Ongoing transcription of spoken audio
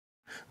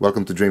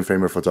Welcome to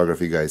Dreamframer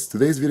Photography, guys.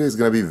 Today's video is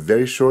going to be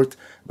very short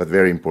but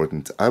very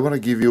important. I want to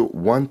give you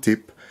one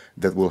tip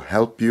that will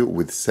help you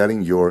with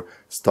selling your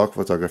stock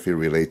photography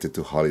related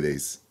to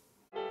holidays.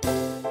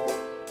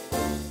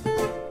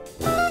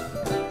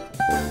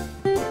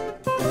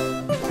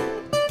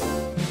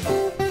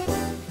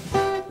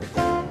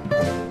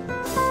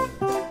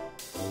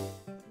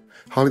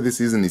 Holiday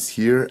season is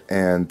here,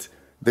 and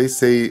they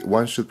say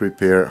one should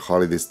prepare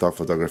holiday stock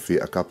photography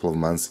a couple of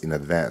months in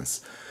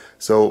advance.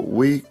 So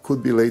we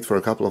could be late for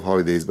a couple of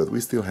holidays, but we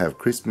still have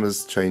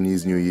Christmas,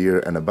 Chinese New Year,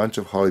 and a bunch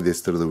of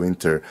holidays through the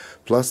winter.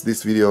 Plus,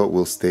 this video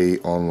will stay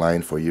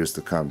online for years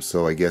to come,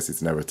 so I guess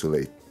it's never too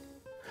late.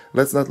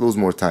 Let's not lose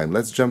more time.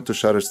 Let's jump to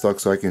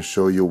Shutterstock so I can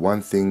show you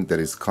one thing that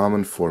is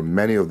common for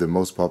many of the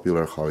most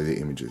popular holiday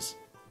images.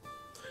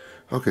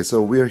 Okay,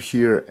 so we are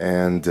here,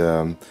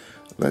 and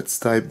let's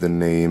type the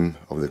name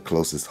of the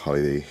closest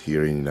holiday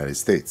here in the United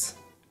States.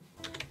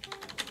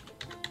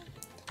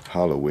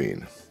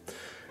 Halloween.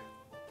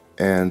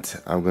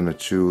 And I'm gonna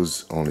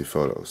choose only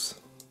photos.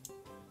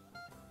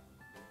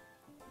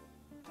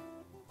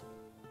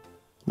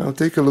 Now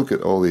take a look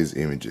at all these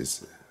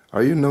images.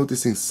 Are you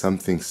noticing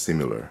something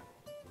similar?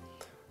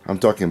 I'm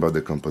talking about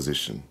the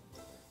composition.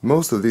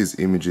 Most of these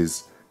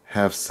images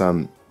have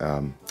some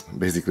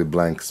basically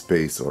blank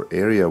space or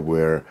area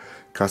where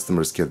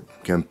customers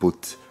can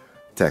put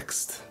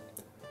text,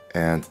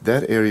 and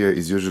that area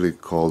is usually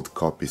called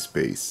copy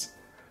space.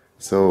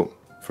 So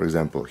for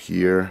example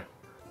here,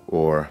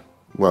 or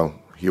well,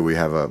 here we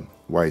have a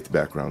white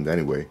background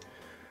anyway.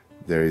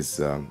 There is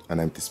an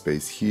empty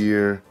space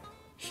here,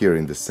 here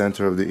in the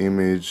center of the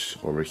image,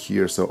 over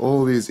here. So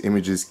all these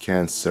images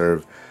can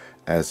serve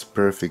as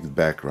perfect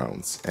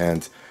backgrounds.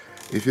 And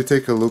if you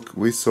take a look,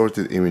 we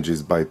sorted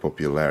images by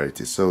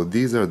popularity. So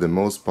these are the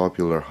most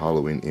popular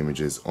Halloween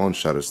images on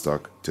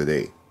Shutterstock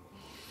today.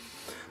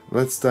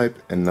 Let's type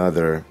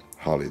another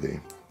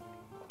holiday.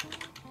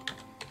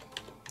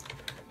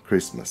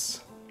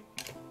 Christmas.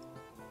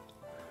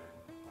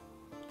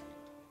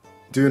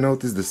 Do you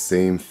notice the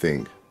same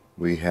thing?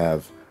 We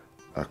have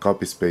a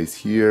copy space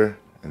here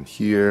and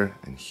here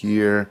and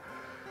here,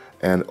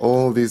 and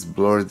all these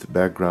blurred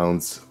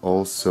backgrounds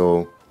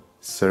also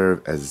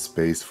serve as a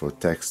space for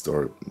text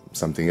or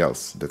something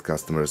else that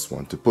customers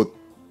want to put.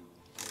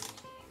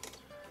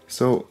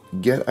 So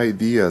get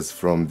ideas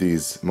from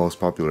these most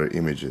popular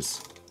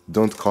images.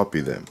 Don't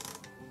copy them.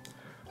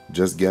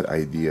 Just get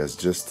ideas,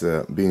 just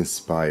be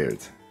inspired.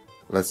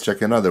 Let's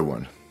check another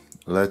one.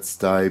 Let's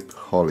type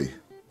Holly.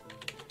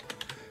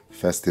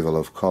 Festival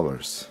of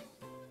Colors.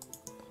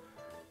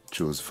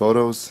 Choose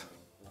photos.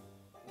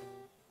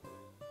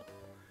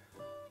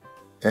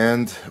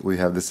 And we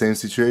have the same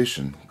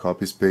situation.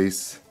 Copy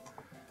space.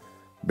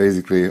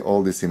 Basically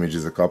all these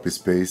images are copy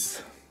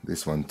space.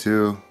 This one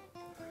too.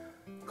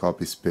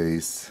 Copy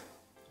space.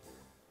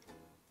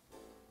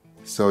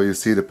 So you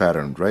see the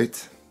pattern,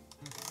 right?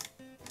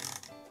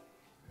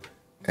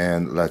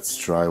 And let's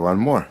try one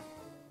more.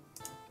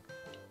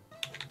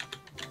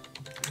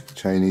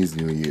 Chinese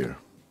New Year.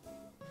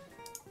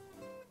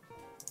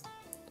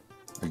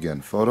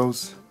 Again,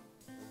 photos.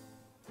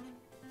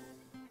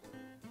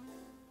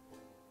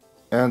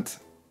 And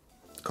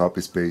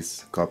copy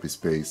space, copy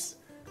space,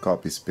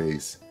 copy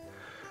space.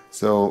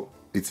 So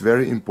it's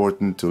very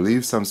important to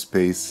leave some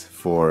space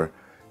for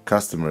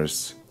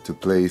customers to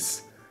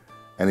place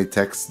any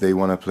text they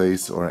want to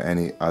place or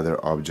any other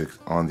object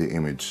on the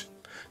image.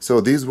 So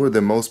these were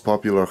the most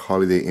popular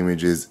holiday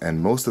images,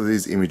 and most of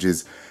these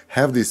images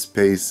have this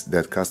space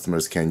that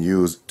customers can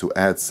use to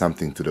add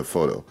something to the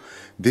photo.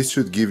 This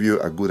should give you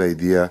a good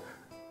idea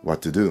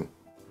what to do.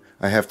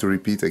 I have to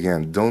repeat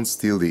again, don't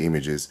steal the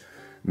images.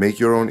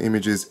 Make your own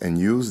images and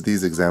use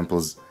these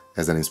examples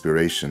as an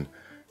inspiration.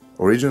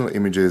 Original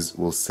images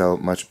will sell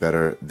much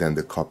better than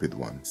the copied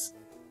ones.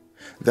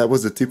 That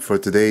was the tip for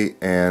today,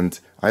 and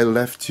I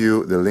left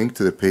you the link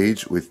to the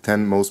page with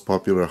 10 most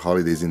popular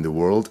holidays in the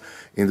world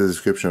in the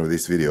description of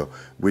this video,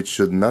 which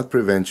should not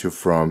prevent you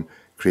from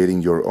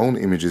creating your own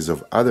images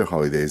of other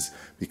holidays,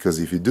 because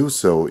if you do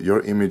so,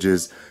 your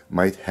images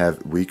might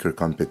have weaker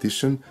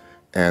competition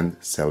and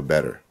sell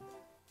better.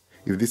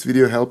 If this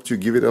video helped you,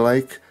 give it a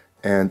like,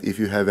 and if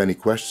you have any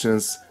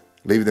questions,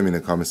 leave them in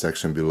the comment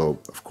section below.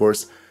 Of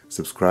course,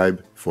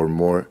 subscribe for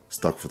more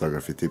stock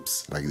photography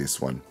tips like this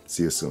one.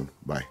 See you soon.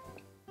 Bye.